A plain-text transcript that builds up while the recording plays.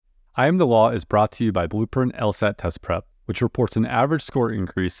I Am the Law is brought to you by Blueprint LSAT Test Prep, which reports an average score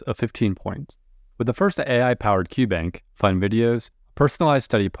increase of 15 points. With the first AI-powered QBank, fun videos, personalized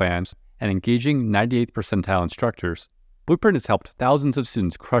study plans, and engaging 98th percentile instructors, Blueprint has helped thousands of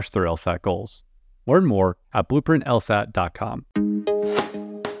students crush their LSAT goals. Learn more at BlueprintLSAT.com.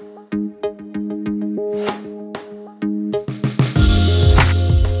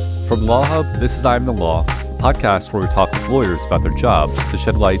 From Law Hub, this is I Am the Law, a podcast where we talk with lawyers about their jobs to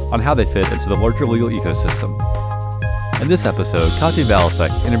shed light on how they fit into the larger legal ecosystem. In this episode, Kati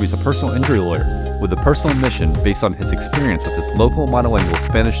Valasek interviews a personal injury lawyer with a personal mission based on his experience with his local monolingual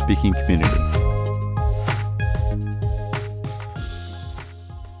Spanish-speaking community.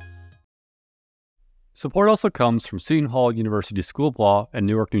 Support also comes from Seton Hall University School of Law in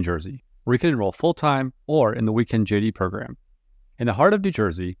Newark, New Jersey, where you can enroll full-time or in the weekend JD program. In the heart of New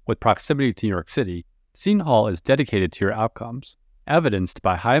Jersey, with proximity to New York City, Seton Hall is dedicated to your outcomes, evidenced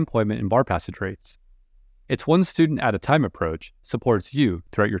by high employment and bar passage rates. Its one student at a time approach supports you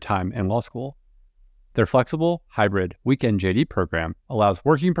throughout your time in law school. Their flexible, hybrid, weekend JD program allows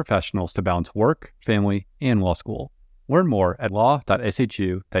working professionals to balance work, family, and law school. Learn more at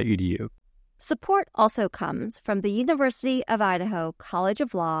law.shu.edu. Support also comes from the University of Idaho College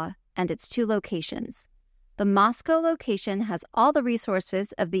of Law and its two locations. The Moscow location has all the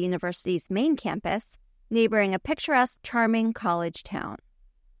resources of the university's main campus, neighboring a picturesque, charming college town.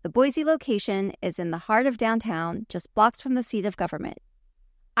 The Boise location is in the heart of downtown, just blocks from the seat of government.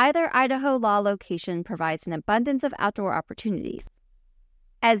 Either Idaho Law location provides an abundance of outdoor opportunities.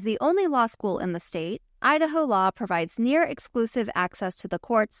 As the only law school in the state, Idaho Law provides near-exclusive access to the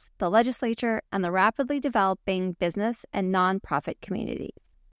courts, the legislature, and the rapidly developing business and nonprofit communities.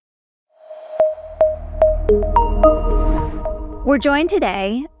 We're joined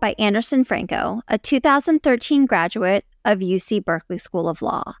today by Anderson Franco, a 2013 graduate of UC Berkeley School of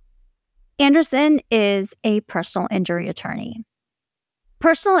Law. Anderson is a personal injury attorney.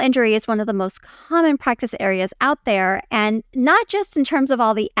 Personal injury is one of the most common practice areas out there, and not just in terms of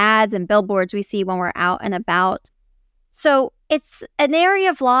all the ads and billboards we see when we're out and about. So it's an area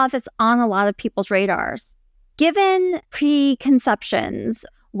of law that's on a lot of people's radars. Given preconceptions,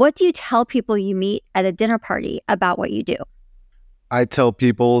 what do you tell people you meet at a dinner party about what you do? I tell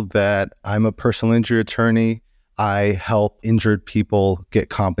people that I'm a personal injury attorney. I help injured people get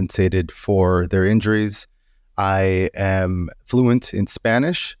compensated for their injuries. I am fluent in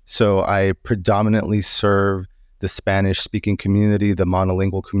Spanish, so I predominantly serve the Spanish-speaking community, the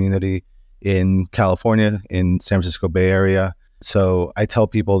monolingual community in California, in San Francisco Bay Area. So I tell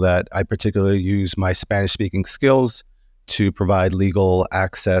people that I particularly use my Spanish-speaking skills to provide legal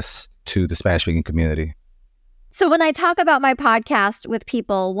access to the Spanish-speaking community. So when I talk about my podcast with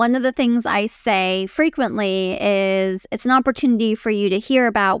people, one of the things I say frequently is it's an opportunity for you to hear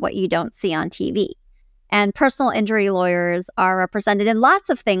about what you don't see on TV. And personal injury lawyers are represented in lots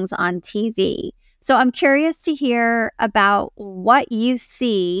of things on TV. So I'm curious to hear about what you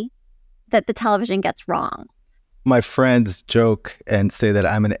see that the television gets wrong. My friends joke and say that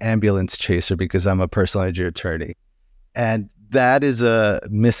I'm an ambulance chaser because I'm a personal injury attorney. And that is a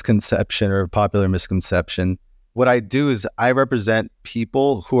misconception or a popular misconception. What I do is I represent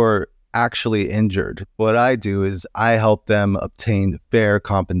people who are actually injured. What I do is I help them obtain fair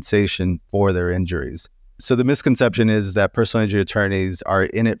compensation for their injuries. So the misconception is that personal injury attorneys are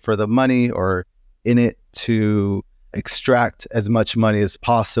in it for the money or in it to extract as much money as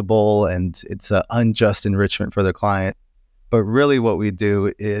possible, and it's an unjust enrichment for the client. But really what we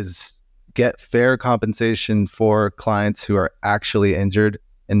do is get fair compensation for clients who are actually injured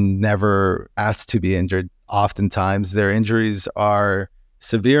and never asked to be injured. Oftentimes, their injuries are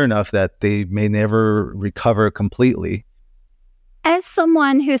severe enough that they may never recover completely. As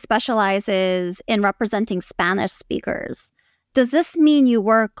someone who specializes in representing Spanish speakers, does this mean you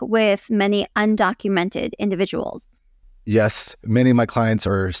work with many undocumented individuals? Yes, many of my clients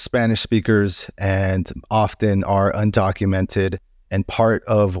are Spanish speakers and often are undocumented. And part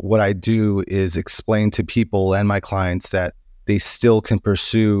of what I do is explain to people and my clients that they still can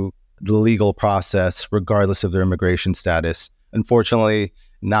pursue the legal process regardless of their immigration status. Unfortunately,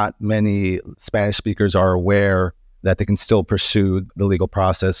 not many Spanish speakers are aware that they can still pursue the legal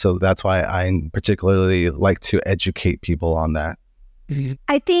process. So that's why I particularly like to educate people on that.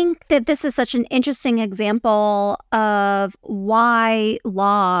 I think that this is such an interesting example of why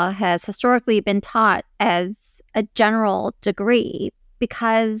law has historically been taught as a general degree,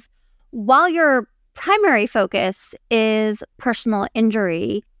 because while your primary focus is personal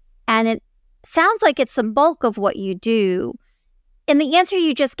injury, and it sounds like it's the bulk of what you do, in the answer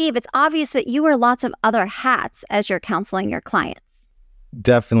you just gave, it's obvious that you wear lots of other hats as you're counseling your clients.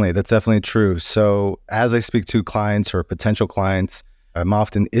 Definitely. That's definitely true. So as I speak to clients or potential clients, I'm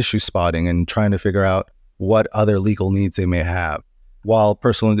often issue spotting and trying to figure out what other legal needs they may have. While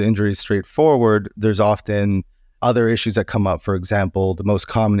personal injury is straightforward, there's often other issues that come up. For example, the most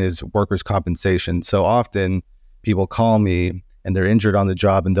common is workers' compensation. So often people call me and they're injured on the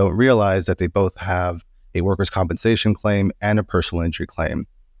job and don't realize that they both have a workers' compensation claim and a personal injury claim.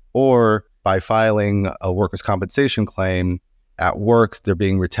 Or by filing a workers' compensation claim at work, they're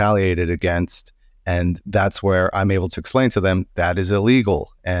being retaliated against. And that's where I'm able to explain to them that is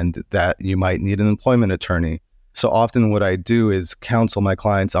illegal and that you might need an employment attorney. So often what I do is counsel my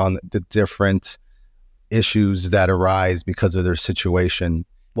clients on the different issues that arise because of their situation.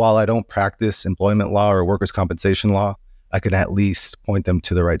 While I don't practice employment law or workers' compensation law, I can at least point them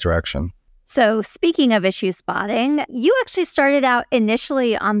to the right direction. So speaking of issue spotting, you actually started out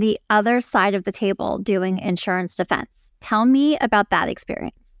initially on the other side of the table doing insurance defense. Tell me about that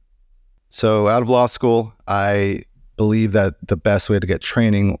experience. So out of law school, I believe that the best way to get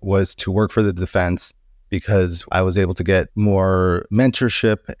training was to work for the defense because I was able to get more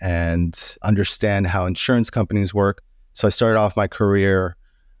mentorship and understand how insurance companies work. So I started off my career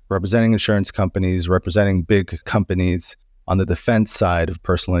representing insurance companies, representing big companies on the defense side of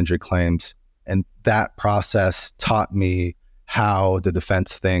personal injury claims. And that process taught me how the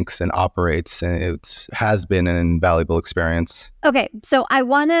defense thinks and operates, and it has been an invaluable experience. Okay, so I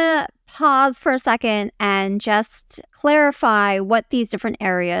want to pause for a second and just clarify what these different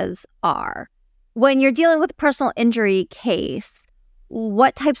areas are. When you're dealing with a personal injury case,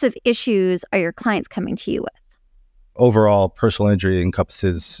 what types of issues are your clients coming to you with? Overall, personal injury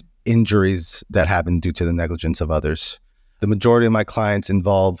encompasses injuries that happen due to the negligence of others. The majority of my clients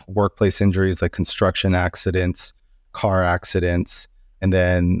involve workplace injuries like construction accidents, car accidents, and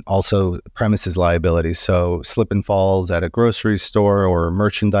then also premises liability. So slip and falls at a grocery store or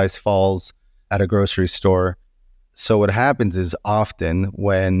merchandise falls at a grocery store. So what happens is often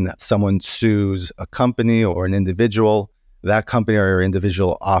when someone sues a company or an individual, that company or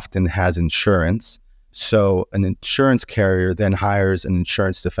individual often has insurance. So an insurance carrier then hires an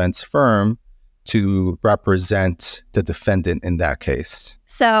insurance defense firm to represent the defendant in that case.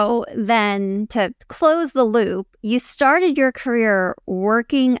 So then to close the loop, you started your career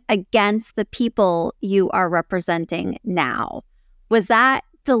working against the people you are representing now. Was that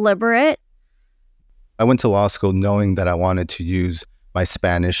deliberate? I went to law school knowing that I wanted to use my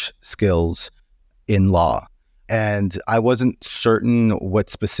Spanish skills in law. And I wasn't certain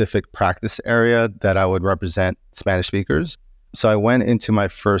what specific practice area that I would represent Spanish speakers. So I went into my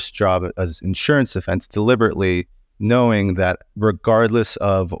first job as insurance defense deliberately knowing that regardless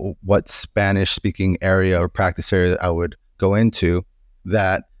of what Spanish speaking area or practice area I would go into,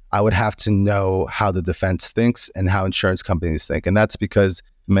 that I would have to know how the defense thinks and how insurance companies think. And that's because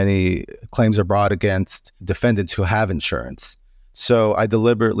many claims are brought against defendants who have insurance. So I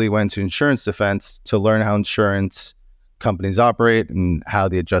deliberately went to insurance defense to learn how insurance companies operate and how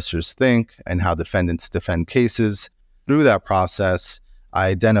the adjusters think and how defendants defend cases. Through that process, I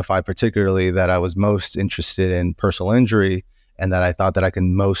identified particularly that I was most interested in personal injury and that I thought that I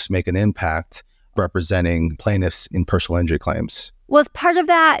can most make an impact representing plaintiffs in personal injury claims. Was part of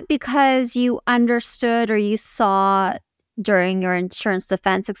that because you understood or you saw during your insurance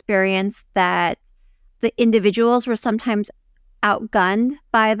defense experience that the individuals were sometimes outgunned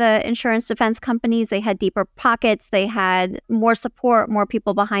by the insurance defense companies? They had deeper pockets, they had more support, more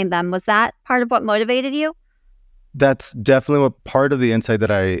people behind them. Was that part of what motivated you? That's definitely what part of the insight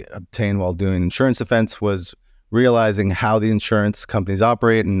that I obtained while doing insurance defense was realizing how the insurance companies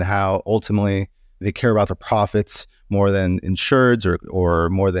operate and how ultimately they care about their profits more than insureds or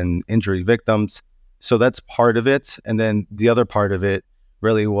more than injury victims. So that's part of it. And then the other part of it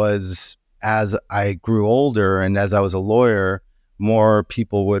really was as I grew older and as I was a lawyer, more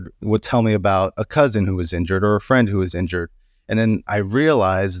people would tell me about a cousin who was injured or a friend who was injured. And then I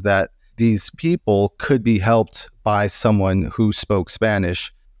realized that these people could be helped by someone who spoke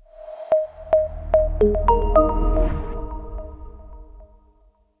Spanish.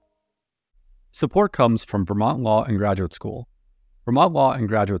 Support comes from Vermont Law and Graduate School. Vermont Law and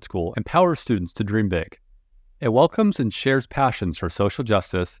Graduate School empowers students to dream big. It welcomes and shares passions for social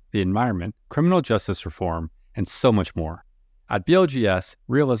justice, the environment, criminal justice reform, and so much more. At BLGS,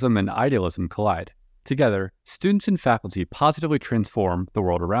 realism and idealism collide. Together, students and faculty positively transform the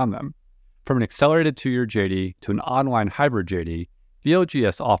world around them. From an accelerated 2-year JD to an online hybrid JD,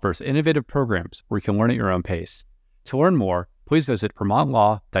 BLGS offers innovative programs where you can learn at your own pace. To learn more, please visit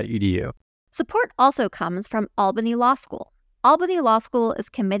vermontlaw.edu. Support also comes from Albany Law School. Albany Law School is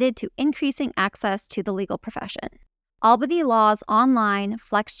committed to increasing access to the legal profession. Albany Law's online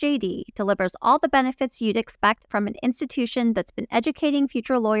Flex JD delivers all the benefits you'd expect from an institution that's been educating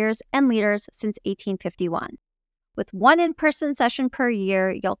future lawyers and leaders since 1851. With one in-person session per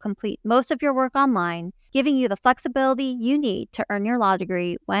year, you'll complete most of your work online, giving you the flexibility you need to earn your law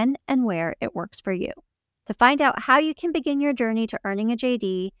degree when and where it works for you. To find out how you can begin your journey to earning a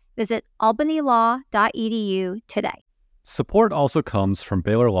JD, visit albanylaw.edu today. Support also comes from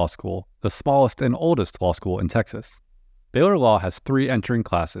Baylor Law School, the smallest and oldest law school in Texas. Baylor Law has 3 entering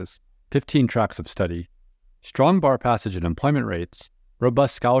classes, 15 tracks of study, strong bar passage and employment rates,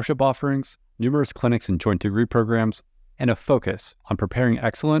 robust scholarship offerings, numerous clinics and joint degree programs, and a focus on preparing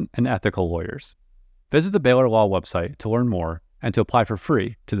excellent and ethical lawyers. Visit the Baylor Law website to learn more and to apply for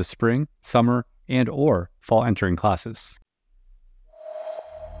free to the spring, summer, and/or fall entering classes.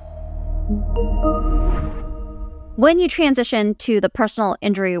 When you transitioned to the personal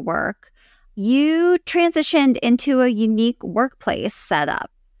injury work, you transitioned into a unique workplace setup.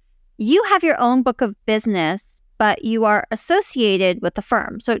 You have your own book of business, but you are associated with the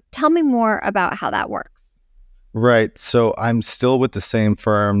firm. So tell me more about how that works. Right. So I'm still with the same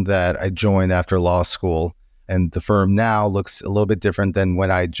firm that I joined after law school. And the firm now looks a little bit different than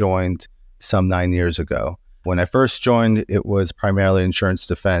when I joined some 9 years ago. When I first joined, it was primarily insurance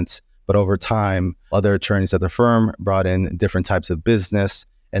defense. But over time, other attorneys at the firm brought in different types of business.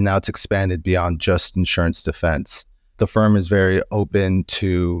 And now it's expanded beyond just insurance defense. The firm is very open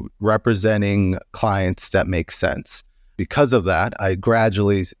to representing clients that make sense. Because of that, I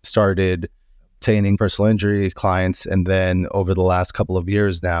gradually started obtaining personal injury clients. And then over the last couple of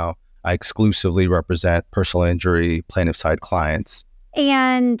years now, I exclusively represent personal injury plaintiff side clients.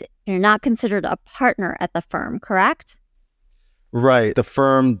 And you're not considered a partner at the firm, correct? Right. The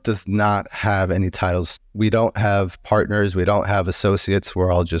firm does not have any titles. We don't have partners. We don't have associates. We're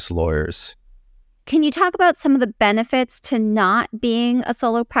all just lawyers. Can you talk about some of the benefits to not being a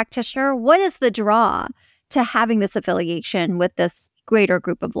solo practitioner? What is the draw to having this affiliation with this greater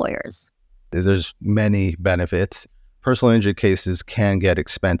group of lawyers? There's many benefits. Personal injury cases can get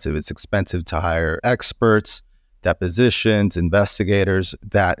expensive. It's expensive to hire experts, depositions, investigators.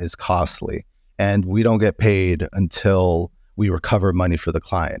 That is costly. And we don't get paid until we recover money for the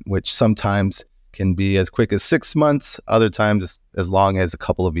client, which sometimes can be as quick as 6 months, other times as long as a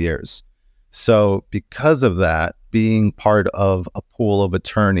couple of years. So because of that, being part of a pool of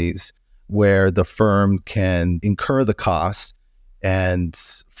attorneys where the firm can incur the costs and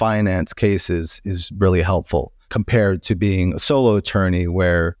finance cases is really helpful compared to being a solo attorney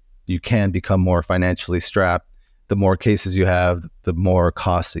where you can become more financially strapped. The more cases you have, the more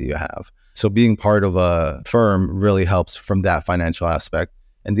costs that you have. So being part of a firm really helps from that financial aspect.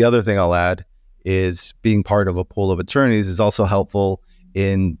 And the other thing I'll add is being part of a pool of attorneys is also helpful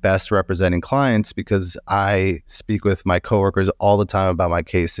in best representing clients because I speak with my coworkers all the time about my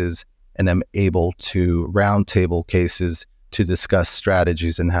cases and I'm able to roundtable cases to discuss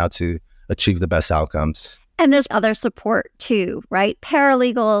strategies and how to achieve the best outcomes. And there's other support too, right?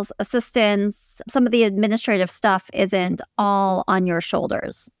 Paralegals, assistants, some of the administrative stuff isn't all on your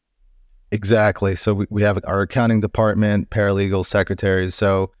shoulders. Exactly. So we have our accounting department, paralegals, secretaries.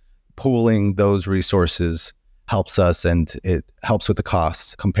 So pooling those resources helps us and it helps with the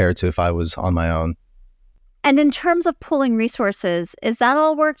costs compared to if I was on my own. And in terms of pooling resources, is that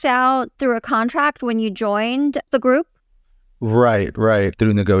all worked out through a contract when you joined the group? Right.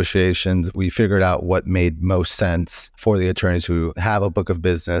 Through negotiations, we figured out what made most sense for the attorneys who have a book of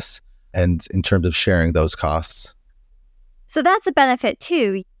business and in terms of sharing those costs. So that's a benefit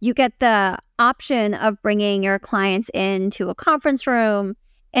too. You get the option of bringing your clients into a conference room,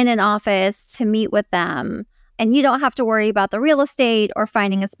 in an office to meet with them. And you don't have to worry about the real estate or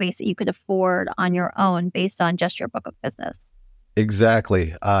finding a space that you could afford on your own based on just your book of business.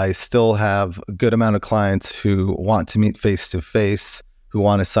 Exactly. I still have a good amount of clients who want to meet face-to-face, who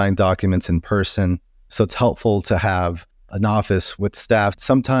want to sign documents in person. So it's helpful to have an office with staff.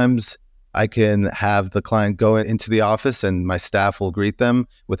 Sometimes I can have the client go into the office and my staff will greet them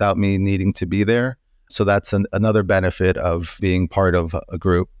without me needing to be there. So that's another benefit of being part of a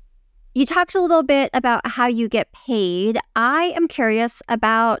group. You talked a little bit about how you get paid. I am curious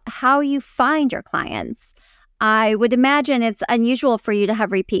about how you find your clients. I would imagine it's unusual for you to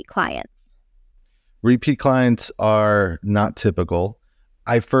have repeat clients. Repeat clients are not typical.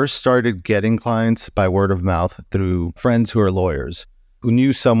 I first started getting clients by word of mouth through friends who are lawyers, who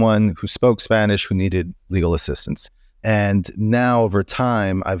knew someone who spoke Spanish who needed legal assistance. And now over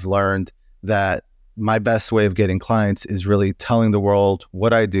time, I've learned that my best way of getting clients is really telling the world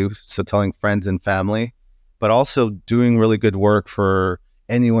what I do. So telling friends and family, but also doing really good work for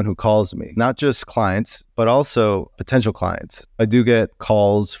anyone who calls me, not just clients, but also potential clients. I do get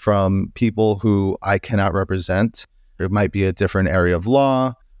calls from people who I cannot represent. It might be a different area of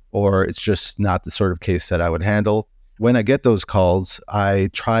law, or it's just not the sort of case that I would handle. When I get those calls, I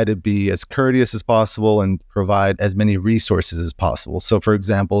try to be as courteous as possible and provide as many resources as possible. So for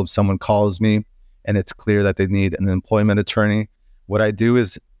example, if someone calls me and it's clear that they need an employment attorney, what I do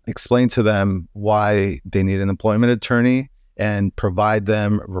is explain to them why they need an employment attorney and provide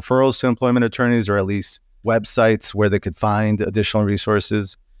them referrals to employment attorneys, or at least websites where they could find additional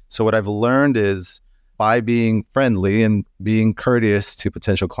resources. So what I've learned is by being friendly and being courteous to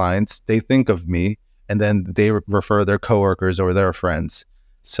potential clients, they think of me and then they refer their coworkers or their friends.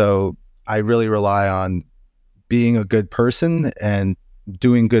 So I really rely on being a good person and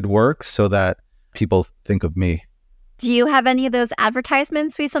doing good work so that people think of me. Do you have any of those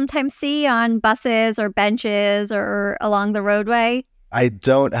advertisements we sometimes see on buses or benches or along the roadway? I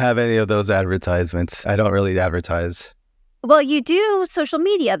don't have any of those advertisements. I don't really advertise. Well, you do social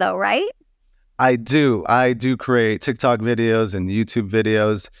media though, right? I do. I do create TikTok videos and YouTube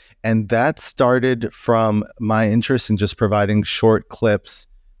videos. And that started from my interest in just providing short clips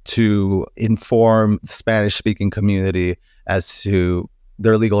to inform the Spanish-speaking community as to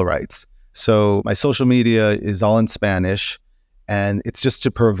their legal rights. So my social media is all in Spanish, and it's just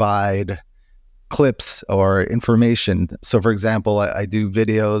to provide clips or information. So for example, I do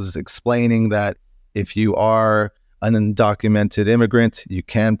videos explaining that if you are an undocumented immigrant, you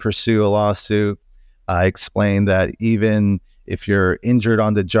can pursue a lawsuit. I explain that even if you're injured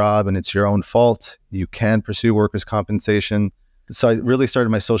on the job and it's your own fault, you can pursue workers' compensation. So I really started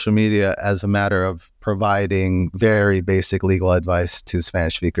my social media as a matter of providing very basic legal advice to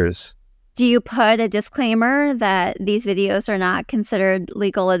Spanish speakers. Do you put a disclaimer that these videos are not considered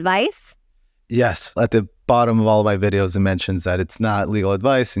legal advice? Yes. At the bottom of all of my videos, it mentions that it's not legal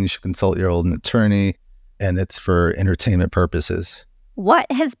advice and you should consult your own attorney, and it's for entertainment purposes. What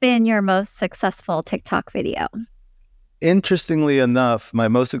has been your most successful TikTok video? Interestingly enough, my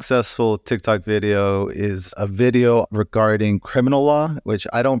most successful TikTok video is a video regarding criminal law, which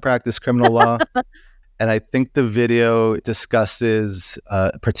I don't practice criminal law. And I think the video discusses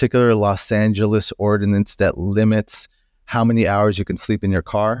a particular Los Angeles ordinance that limits how many hours you can sleep in your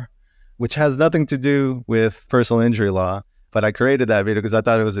car, which has nothing to do with personal injury law. But I created that video because I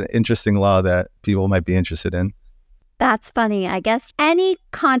thought it was an interesting law that people might be interested in. That's funny. I guess any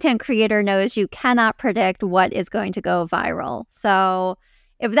content creator knows you cannot predict what is going to go viral. So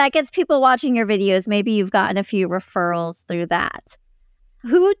if that gets people watching your videos, maybe you've gotten a few referrals through that.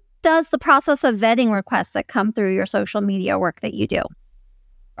 Who does the process of vetting requests that come through your social media work that you do?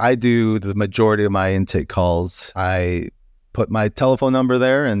 I do the majority of my intake calls. I put my telephone number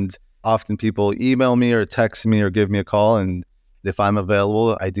there, and often people email me or text me or give me a call. And if I'm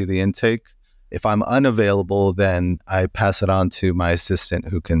available, I do the intake. If I'm unavailable, then I pass it on to my assistant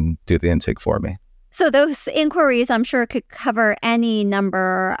who can do the intake for me. So those inquiries, I'm sure, could cover any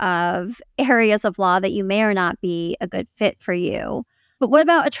number of areas of law that you may or not be a good fit for you. But what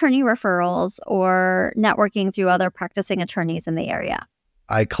about attorney referrals or networking through other practicing attorneys in the area?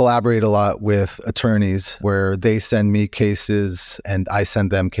 I collaborate a lot with attorneys where they send me cases and I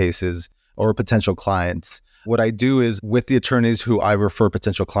send them cases, or potential clients. What I do is with the attorneys who I refer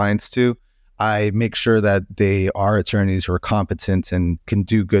potential clients to, I make sure that they are attorneys who are competent and can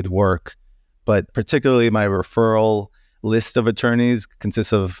do good work. But particularly my referral list of attorneys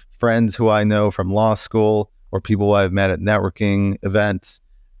consists of friends who I know from law school or people who I've met at networking events.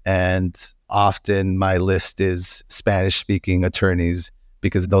 And often my list is Spanish-speaking attorneys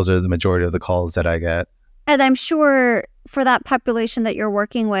because those are the majority of the calls that I get. And I'm sure for that population that you're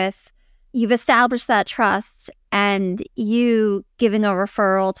working with, you've established that trust, and you giving a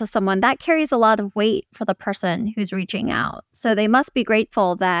referral to someone, that carries a lot of weight for the person who's reaching out. So they must be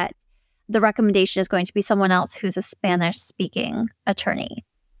grateful that the recommendation is going to be someone else who's a Spanish-speaking attorney.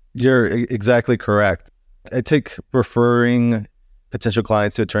 You're exactly correct. I take referring potential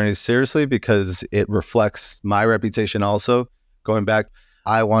clients to attorneys seriously because it reflects my reputation also. Going back,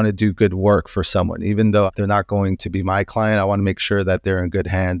 I want to do good work for someone. Even though they're not going to be my client, I want to make sure that they're in good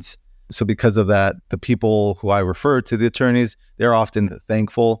hands. So because of that, the people who I refer to the attorneys, they're often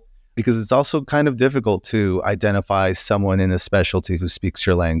thankful because it's also kind of difficult to identify someone in a specialty who speaks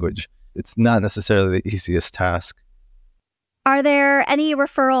your language. It's not necessarily the easiest task. Are there any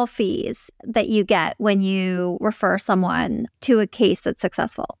referral fees that you get when you refer someone to a case that's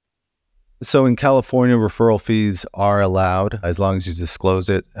successful? So in California, referral fees are allowed as long as you disclose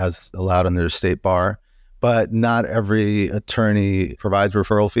it as allowed under the state bar. But not every attorney provides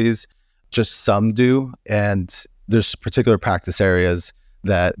referral fees. Just some do. And there's particular practice areas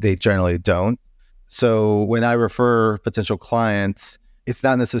that they generally don't. So when I refer potential clients, it's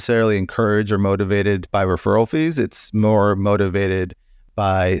not necessarily encouraged or motivated by referral fees. It's more motivated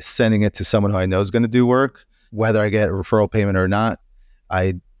by sending it to someone who I know is going to do work. Whether I get a referral payment or not,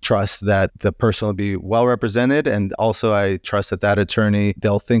 I trust that the person will be well represented. And also I trust that that attorney,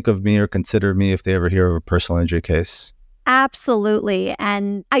 they'll think of me or consider me if they ever hear of a personal injury case. Absolutely.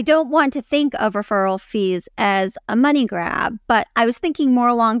 And I don't want to think of referral fees as a money grab, but I was thinking more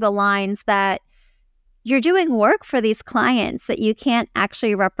along the lines that you're doing work for these clients that you can't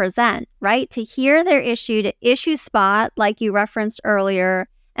actually represent, right? To hear their issue, to issue spot, like you referenced earlier,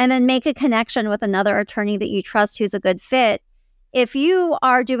 and then make a connection with another attorney that you trust who's a good fit. If you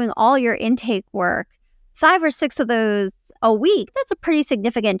are doing all your intake work, 5 or 6 of those a week, that's a pretty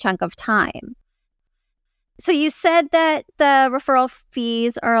significant chunk of time. So you said that the referral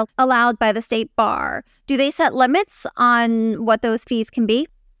fees are allowed by the state bar. Do they set limits on what those fees can be?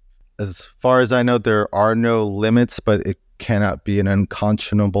 As far as I know, there are no limits, but it cannot be an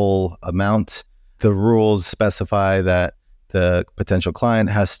unconscionable amount. The rules specify that the potential client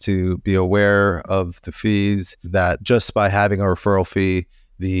has to be aware of the fees, that just by having a referral fee,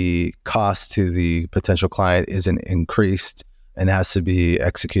 the cost to the potential client isn't increased and has to be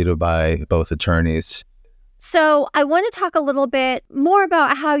executed by both attorneys. So I want to talk a little bit more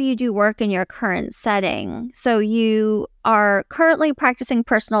about how you do work in your current setting. So you are currently practicing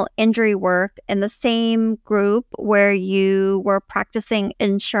personal injury work in the same group where you were practicing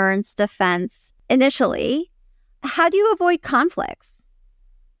insurance defense initially. How do you avoid conflicts?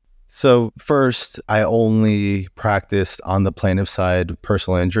 So first, I only practiced on the plaintiff side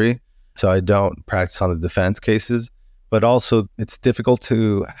personal injury. So I don't practice on the defense cases. But also, it's difficult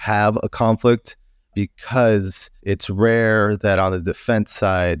to have a conflict because it's rare that on the defense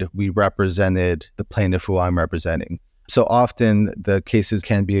side, we represented the plaintiff who I'm representing. So often the cases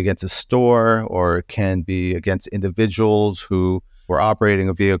can be against a store or can be against individuals who were operating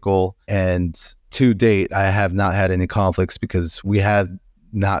a vehicle. And to date, I have not had any conflicts because we have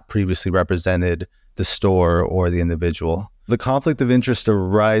not previously represented the store or the individual. The conflict of interest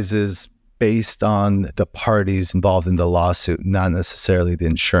arises based on the parties involved in the lawsuit, not necessarily the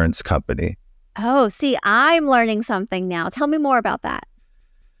insurance company. Oh, see, I'm learning something now. Tell me more about that.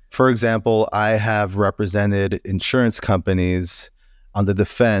 For example, I have represented insurance companies on the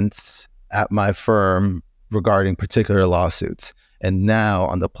defense at my firm regarding particular lawsuits. And now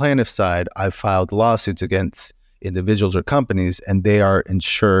on the plaintiff side, I've filed lawsuits against individuals or companies, and they are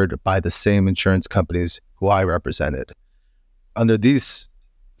insured by the same insurance companies who I represented. Under these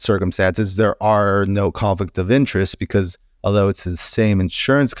circumstances, there are no conflict of interest because although it's the same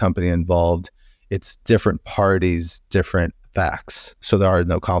insurance company involved, it's different parties, different facts. So there are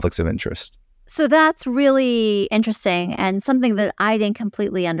no conflicts of interest. So that's really interesting and something that I didn't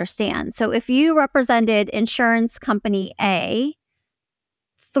completely understand. So if you represented insurance company A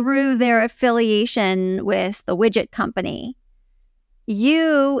through their affiliation with the widget company,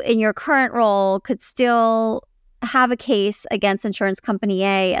 you, in your current role, could still have a case against insurance company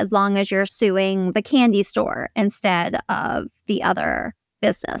A as long as you're suing the candy store instead of the other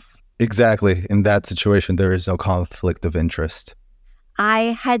business. Exactly. In that situation, there is no conflict of interest.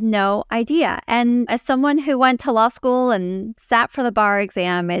 I had no idea. And as someone who went to law school and sat for the bar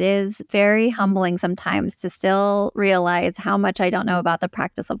exam, it is very humbling sometimes to still realize how much I don't know about the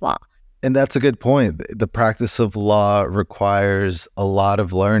practice of law. And that's a good point. The practice of law requires a lot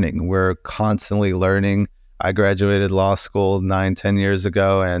of learning. We're constantly learning. I graduated law school 9-10 years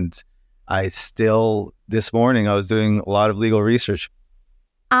ago, and this morning, I was doing a lot of legal research.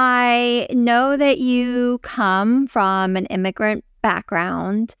 I know that you come from an immigrant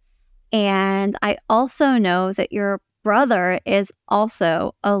background, and I also know that your brother is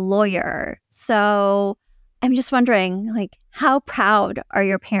also a lawyer. So I'm just wondering, how proud are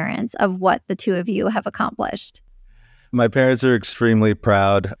your parents of what the two of you have accomplished? My parents are extremely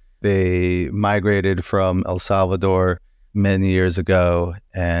proud. They migrated from El Salvador many years ago,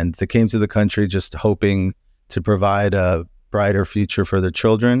 and they came to the country just hoping to provide a brighter future for their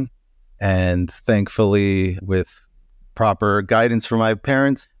children. And thankfully, with proper guidance from my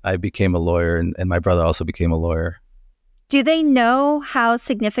parents, I became a lawyer, and my brother also became a lawyer. Do they know how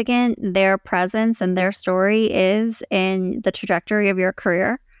significant their presence and their story is in the trajectory of your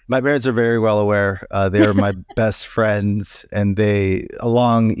career? My parents are very well aware. They are my best friends, and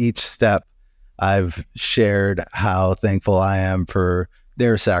along each step, I've shared how thankful I am for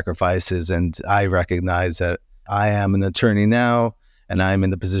their sacrifices, and I recognize that I am an attorney now, and I'm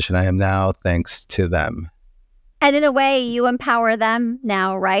in the position I am now thanks to them. And in a way, you empower them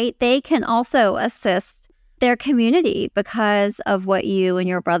now, right? They can also assist their community because of what you and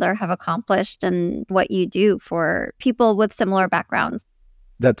your brother have accomplished and what you do for people with similar backgrounds.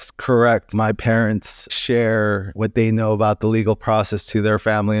 That's correct. My parents share what they know about the legal process to their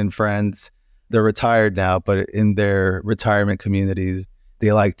family and friends. They're retired now, but in their retirement communities,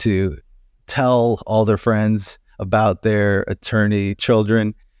 they like to tell all their friends about their attorney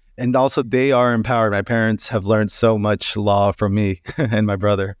children. And also, they are empowered. My parents have learned so much law from me and my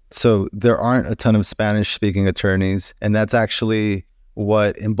brother. So there aren't a ton of Spanish-speaking attorneys. And that's actually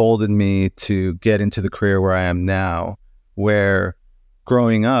what emboldened me to get into the career where I am now, where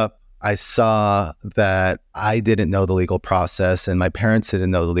growing up, I saw that I didn't know the legal process and my parents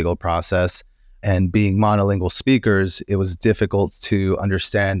didn't know the legal process. And being monolingual speakers, it was difficult to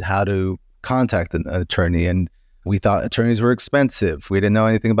understand how to contact an attorney. And we thought attorneys were expensive. We didn't know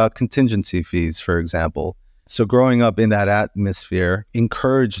anything about contingency fees, for example. So growing up in that atmosphere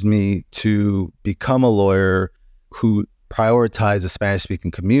encouraged me to become a lawyer who prioritized the Spanish-speaking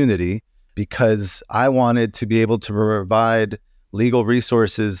community, because I wanted to be able to provide legal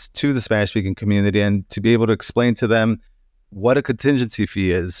resources to the Spanish-speaking community and to be able to explain to them what a contingency fee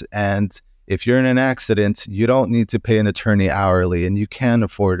is. And if you're in an accident, you don't need to pay an attorney hourly and you can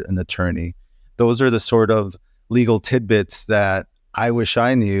afford an attorney. Those are the sort of legal tidbits that I wish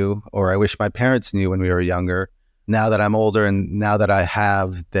I knew, or I wish my parents knew when we were younger. Now that I'm older and now that I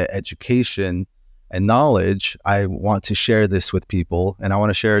have the education and knowledge, I want to share this with people, and I want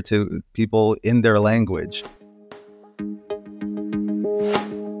to share it to people in their language.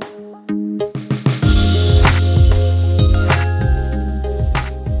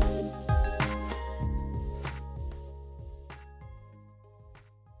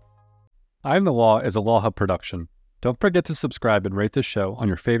 I'm the Law is a Law Hub production. Don't forget to subscribe and rate this show on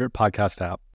your favorite podcast app.